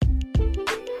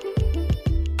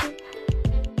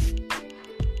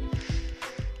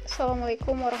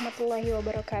Assalamualaikum warahmatullahi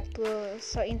wabarakatuh.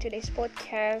 So in today's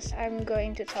podcast, I'm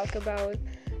going to talk about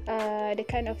the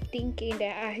kind of thinking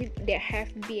that have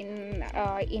been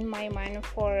in my mind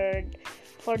for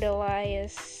the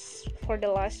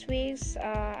last weeks.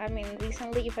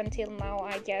 Recently, even till now,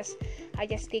 I just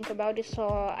think about it.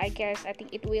 So I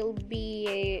think it will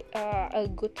be a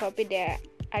good topic that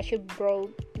I should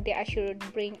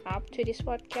bring up to this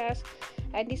podcast.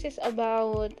 And this is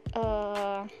about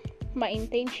my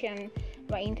intention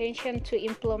to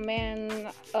implement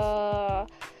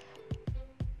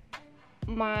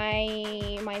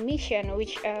my mission,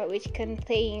 which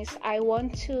contains I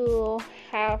want to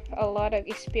have a lot of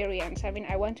experience.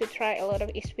 I want to try a lot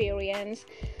of experience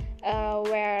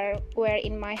where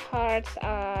in my heart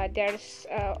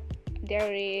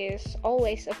there is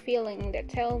always a feeling that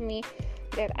tell me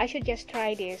that I should just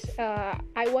try this.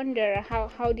 I wonder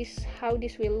how this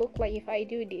will look like if I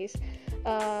do this.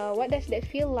 What does that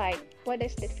feel like? What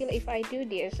does that feel if I do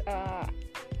this?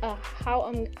 How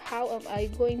am I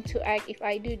going to act if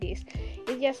I do this?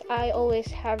 It's just I always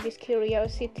have this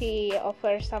curiosity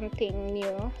over something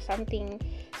new, something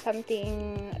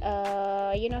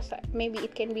maybe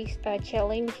it can be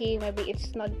challenging, maybe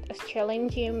it's not as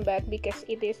challenging, but because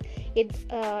it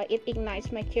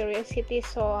ignites my curiosity.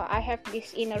 So I have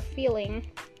this inner feeling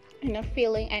and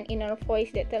inner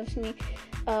voice that tells me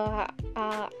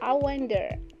I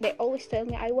wonder. They always tell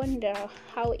me, I wonder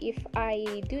how if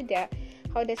I do that,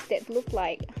 how does that look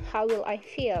like? How will I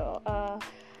feel?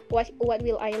 What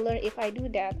will I learn if I do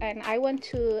that? And I want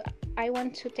to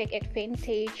take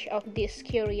advantage of this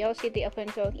curiosity, even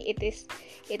though it is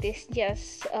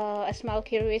just a small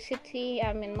curiosity.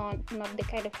 Not the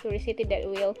kind of curiosity that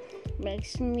will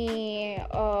makes me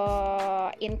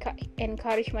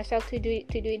encourage myself to do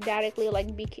it directly,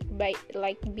 like big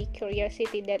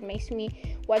curiosity that makes me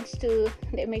want to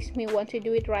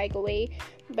do it right away.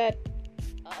 But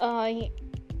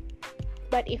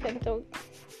even though.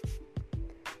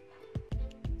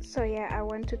 So yeah, I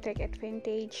want to take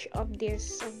advantage of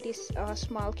this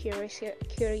small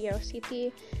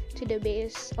curiosity to the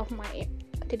base of my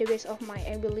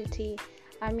ability.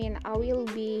 I will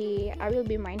be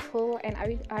mindful, and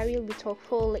I will be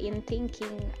thoughtful in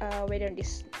thinking whether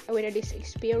this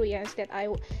experience that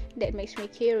makes me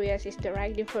curious is the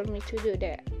right thing for me to do,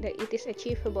 that it is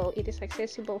achievable, it is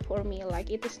accessible for me, like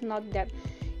it is not that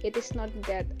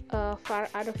far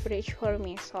out of reach for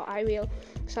me. So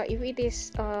if it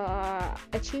is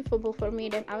achievable for me,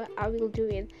 then I will do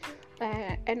it.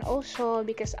 And also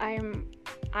because I am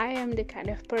the kind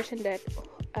of person that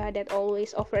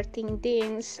always overthink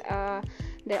things,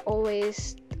 that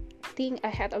always think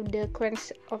ahead of the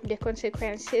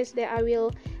consequences that I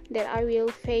will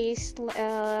face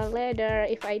later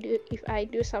if I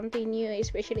do something new,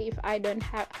 especially if I don't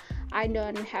have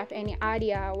any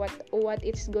idea what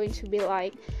it's going to be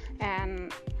like,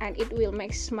 and it will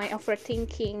makes my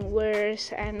overthinking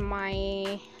worse, and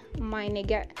my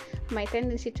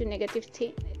tendency to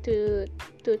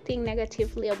think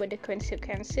negatively about the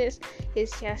consequences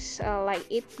is just like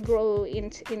it grow in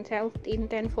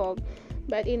tenfold.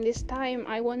 But in this time,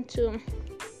 I want to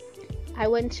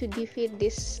defeat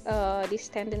this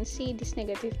tendency, this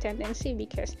negative tendency,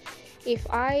 because if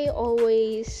I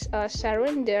always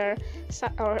surrender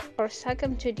or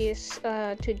succumb to this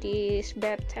bad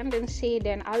tendency,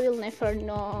 then I will never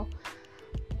know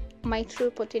my true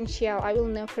potential. I will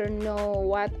never know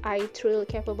what I truly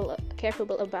capable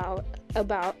about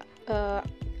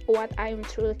what I'm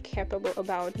truly capable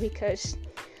about, because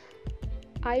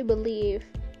I believe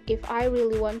if I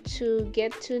really want to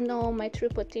get to know my true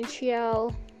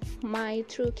potential, my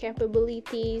true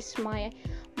capabilities,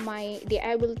 the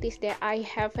abilities that I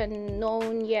haven't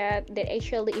known yet, that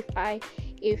actually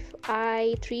if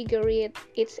I trigger it,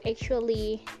 it's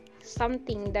actually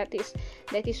something that is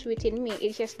within me.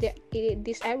 It's just that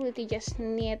this ability just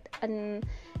need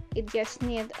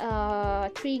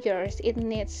triggers. It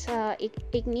needs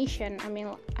ignition.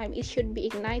 It should be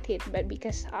ignited, but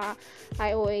because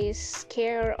I always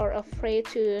scared or afraid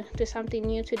to something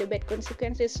new, to the bad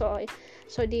consequences, so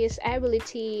this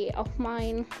ability of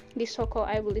mine, this so-called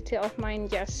ability of mine,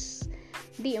 just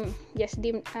dim,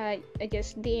 and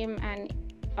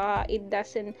it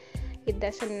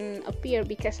doesn't appear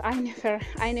because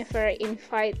I never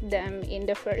invite them in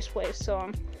the first place.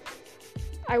 So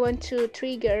I want to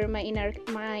trigger my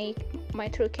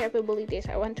true capabilities.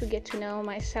 I want to get to know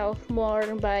myself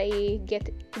more by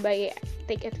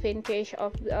take advantage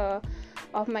of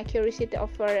my curiosity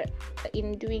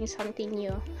in doing something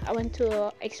new. I want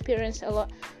to experience a lot.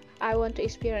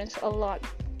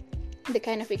 the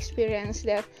kind of experience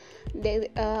that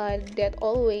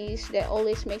always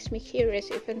makes me curious.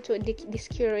 Even though this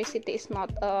curiosity is not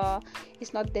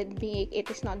that big, it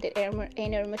is not that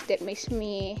enormous, that makes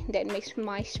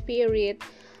my spirit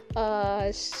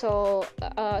so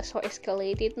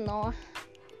escalated.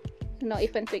 No,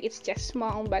 even though it's just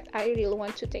small, but I really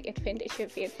want to take advantage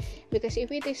of it, because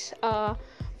if it is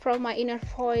from my inner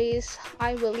voice,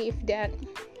 I believe that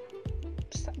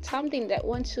something that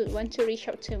want to reach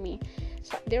out to me.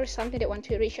 So there is something that want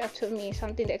to reach out to me,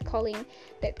 something that calling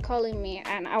me,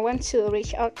 and I want to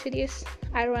reach out to this.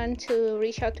 I want to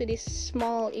reach out to this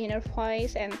small inner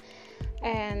voice and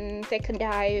take a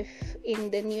dive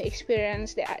in the new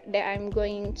experience that I'm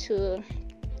going to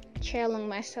challenge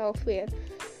myself with.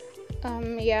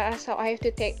 So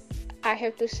I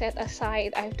have to set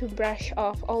aside, I have to brush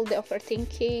off all the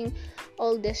overthinking,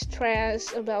 all the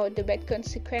stress about the bad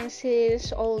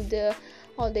consequences, all the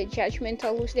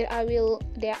judgmental looks that I will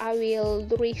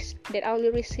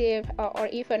receive, or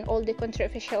even all the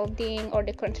controversial thing or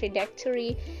the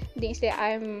contradictory things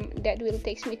that will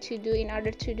take me to do in order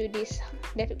to do this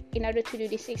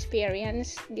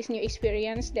experience, this new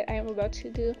experience that I am about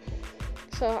to do.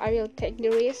 So I will take the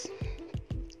risk.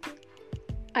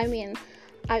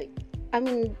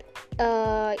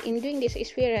 In doing this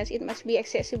experience, it must be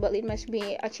accessible, it must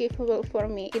be achievable for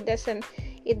me. It doesn't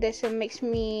make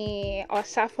me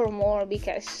suffer more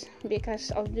because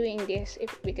of doing this.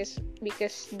 Because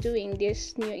doing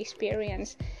this new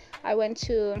experience, I want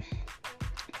to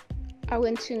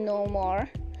know more.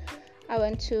 I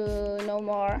want to know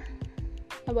more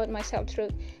about myself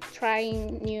through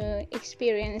trying new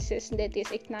experiences that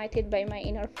is ignited by my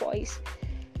inner voice.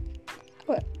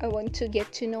 I want to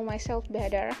get to know myself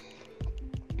better.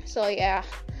 So yeah,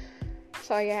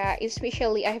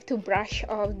 especially I have to brush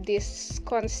off this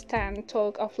constant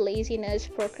talk of laziness,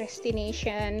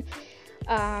 procrastination,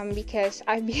 because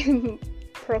I've been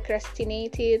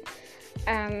procrastinated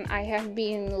and I have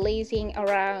been lazing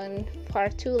around for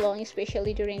too long,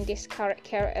 especially during this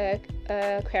quarantine,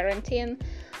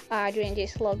 during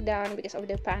this lockdown because of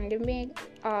the pandemic.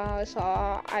 So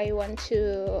I want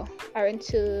to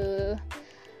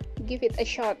give it a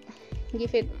shot,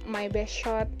 give it my best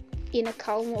shot, in a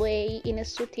calm way, in a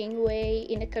soothing way,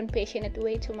 in a compassionate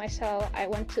way to myself. I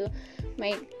want to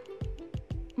make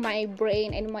my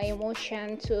brain and my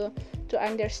emotion to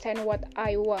understand what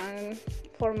I want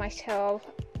for myself,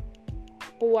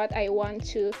 what I want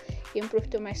to improve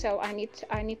to myself. I need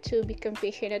to be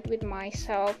compassionate with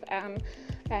myself and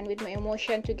with my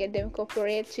emotion, to get them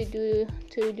cooperate to do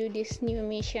this new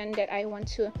mission that I want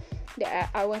to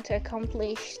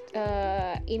accomplish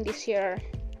in this year.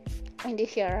 I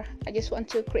just want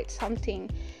to create something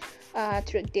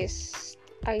through this.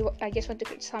 I just want to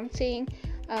create something,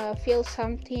 feel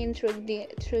something through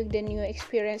the new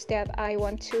experience that I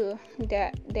want to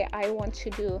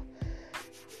do.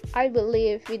 I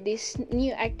believe with these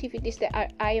new activities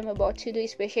that I am about to do,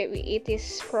 especially it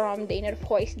is from the inner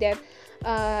voice that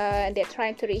they're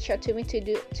trying to reach out to me to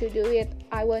do it.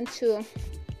 I want to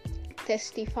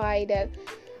testify that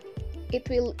it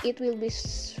will be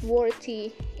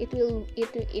worthy. It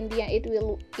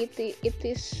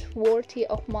is worthy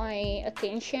of my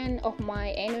attention, of my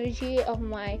energy, of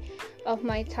my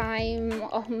time,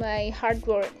 of my hard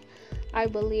work. I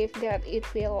believe that it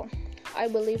will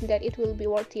be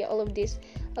worthy all of this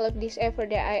effort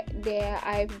that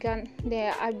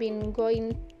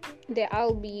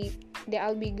I'll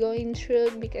be going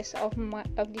through because of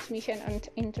this mission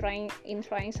in trying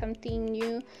something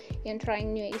new, in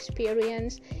trying new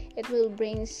experience. It will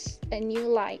brings a new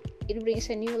light. It brings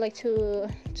a new light to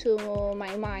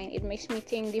my mind. It makes me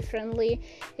think differently.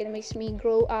 It makes me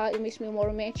grow up. It makes me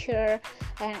more mature,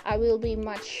 and I will be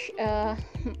much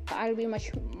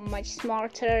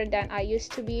smarter than I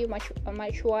used to be. Much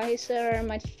wiser,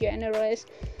 much generous.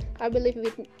 I believe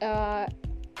with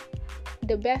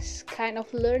the best kind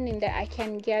of learning that I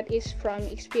can get is from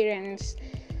experience.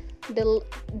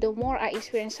 The more I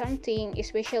experience something,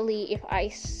 especially if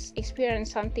I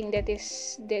experience something that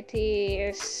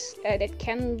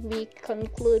can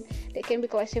be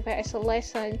classified as a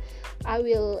lesson,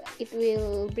 it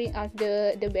will bring out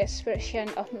the best version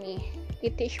of me.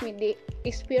 It teach me the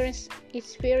experience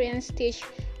teach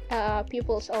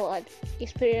pupils a lot.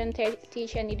 Experience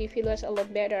teach an individuals a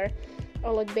lot better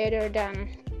than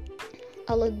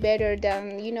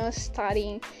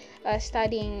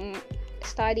studying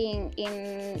studying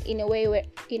in a way where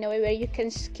you can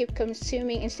keep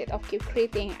consuming instead of keep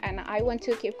creating, and I want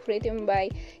to keep creating by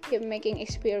keep making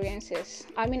experiences.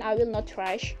 I mean, I will not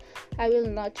rush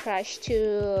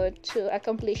to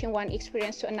accomplishing one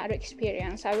experience to another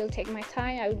experience. I will take my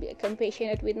time. I will be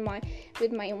compassionate with my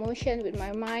emotion, with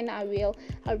my mind.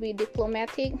 I'll be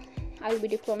diplomatic. I'll be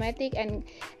diplomatic and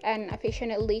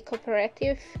affectionately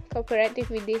cooperative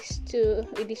with these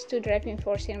two driving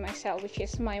force in myself, which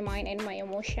is my mind and my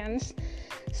emotions.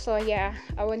 So yeah,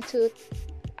 I want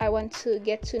to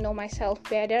get to know myself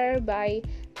better by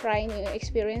trying new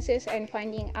experiences and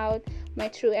finding out my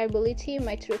true ability,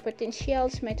 my true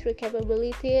potentials, my true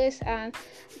capabilities, and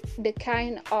the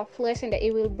kind of lesson that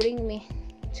it will bring me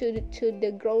to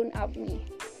the grown up me.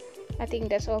 I think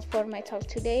that's all for my talk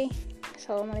today.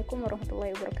 Assalamualaikum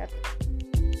warahmatullahi wabarakatuh.